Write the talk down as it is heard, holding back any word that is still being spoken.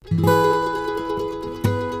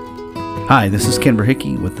Hi, this is Ken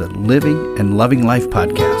Verhickey with the Living and Loving Life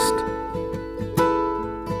podcast.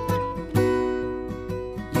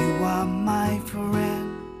 You are my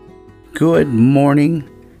friend. Good morning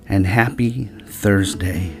and happy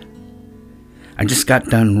Thursday. I just got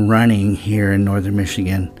done running here in northern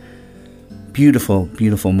Michigan. Beautiful,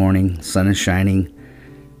 beautiful morning. Sun is shining,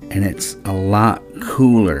 and it's a lot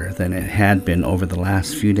cooler than it had been over the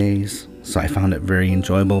last few days. So I found it very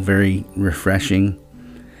enjoyable, very refreshing.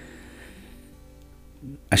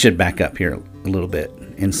 I should back up here a little bit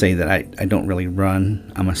and say that I don't really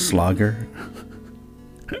run. I'm a slogger.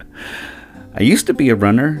 I used to be a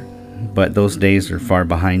runner, but those days are far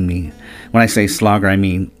behind me. When I say slogger, I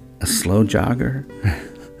mean a slow jogger.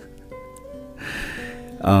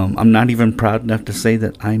 I'm not even proud enough to say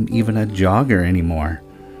that I'm even a jogger anymore.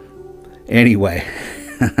 Anyway,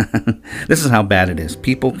 this is how bad it is.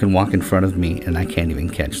 People can walk in front of me and I can't even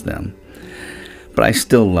catch them. But I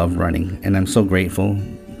still love running, and I'm so grateful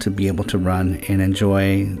to be able to run and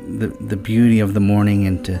enjoy the beauty of the morning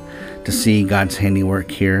and to see God's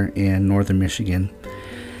handiwork here in northern Michigan.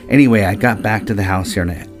 Anyway, I got back to the house here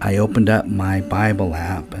and I opened up my Bible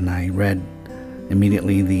app and I read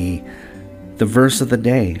immediately the verse of the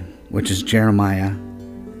day, which is Jeremiah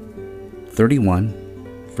 31,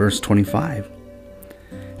 verse 25.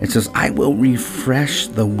 It says, "I will refresh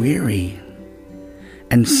the weary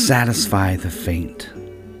and satisfy the faint."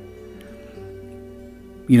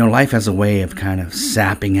 You know, life has a way of kind of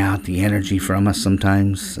sapping out the energy from us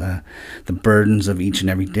sometimes. The burdens of each and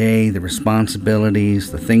every day, the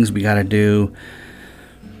responsibilities, the things we got to do,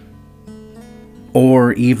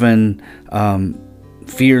 or even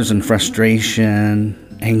fears and frustration,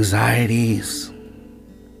 anxieties,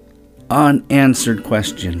 unanswered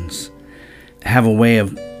questions have a way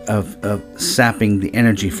of sapping the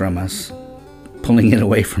energy from us, pulling it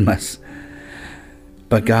away from us.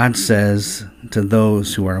 But God says to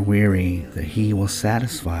those who are weary that He will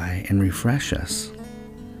satisfy and refresh us.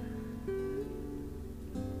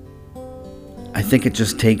 I think it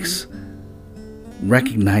just takes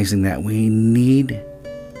recognizing that we need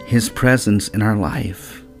His presence in our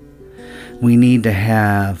life. We need to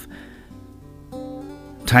have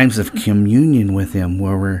times of communion with Him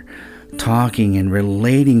where we're talking and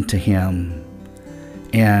relating to Him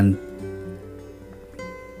and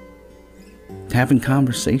having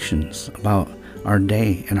conversations about our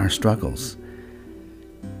day and our struggles.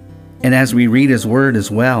 And as we read His Word as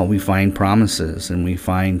well, we find promises and we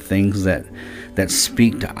find things that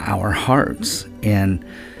speak to our hearts. And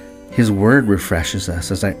His Word refreshes us.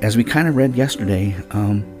 As we kind of read yesterday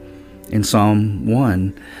in Psalm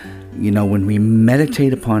 1, you know, when we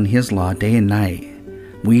meditate upon His law day and night,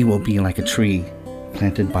 we will be like a tree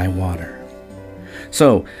planted by water.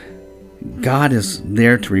 So God is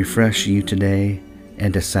there to refresh you today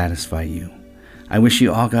and to satisfy you. I wish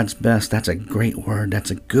you all God's best. That's a great word.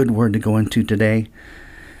 That's a good word to go into today.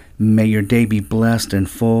 May your day be blessed and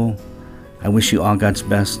full. I wish you all God's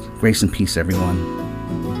best. Grace and peace, everyone.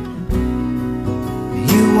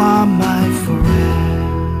 You are my friend.